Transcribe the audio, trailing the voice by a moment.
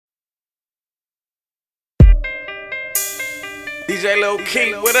DJ Lil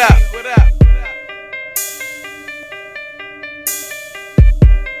Key, what up?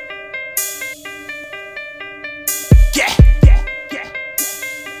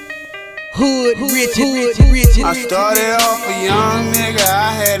 Hood, rich. I started off a young nigga,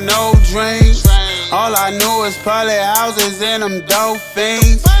 I had no dreams. All I knew was probably houses and them dope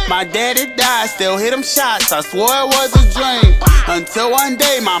fiends. My daddy died, still hit them shots, I swore it was a dream. Until one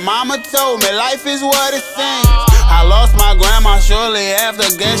day my mama told me life is what it seems. I lost my grandma shortly after,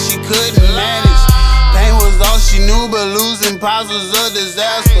 guess she couldn't manage. Pain was all she knew, but losing pops was a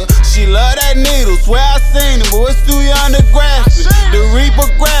disaster. She loved that needle, swear I seen it, but was too young to grasp it. The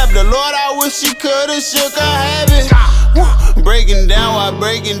reaper grabbed her, Lord, I wish she could've shook her habit. Breaking down while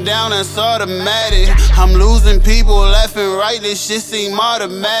breaking down, that's automatic. I'm losing people left and right, this shit seem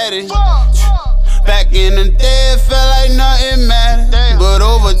automatic. Back in the day, it felt like nothing mattered. But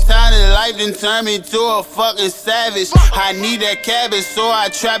over time, this life done turned me to a fucking savage. I need that cabbage, so I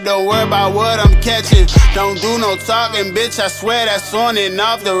trap, don't worry about what I'm catching. Don't do no talking, bitch, I swear that's on and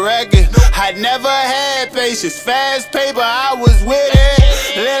off the record. I never had patience, fast paper, I was with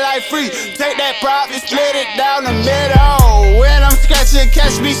it. Live life free, take that profit, split it down the middle. When I'm scratching,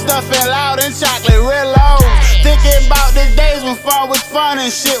 catch me stuffing loud and chocolate Rillos. Thinking about the days when fun was fun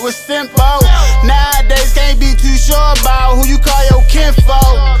and shit was simple. Nowadays can't be too sure about who you call your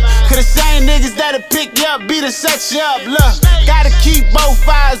kinfolk. Cause the same niggas that'll pick you up, beat or set you up. Look, gotta keep both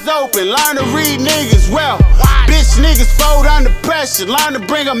eyes open, learn to read niggas well. Bitch niggas fold under pressure, learn to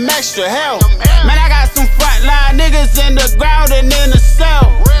bring them extra help. Man, I got some frontline niggas in the ground and in the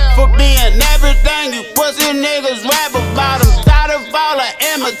cell. For being everything you pussy niggas rap about them. Tired of all the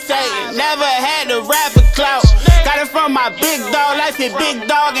imitating, never had the rapper clout. Got it from my big dog, life hit big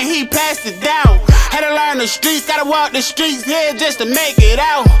dog and he passed it down. Had to learn the streets, gotta walk the streets here just to make it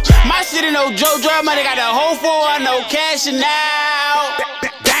out. My shit ain't no JoJo money, got the whole for no cash and out.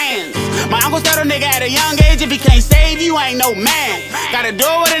 Dance. My uncle started a nigga at a young age, if he can't save you, ain't no man. Gotta do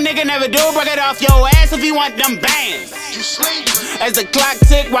what a nigga never do, break it off your ass if he want them bands. As the clock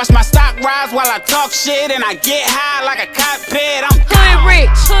tick, watch my stock rise while I talk shit and I get high like a cockpit. I'm Hood rich.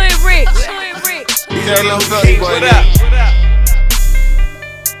 DJ Lil Key, what up?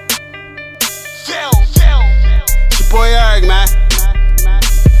 PhLLFthyBoii Urg, man.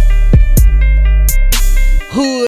 Hood.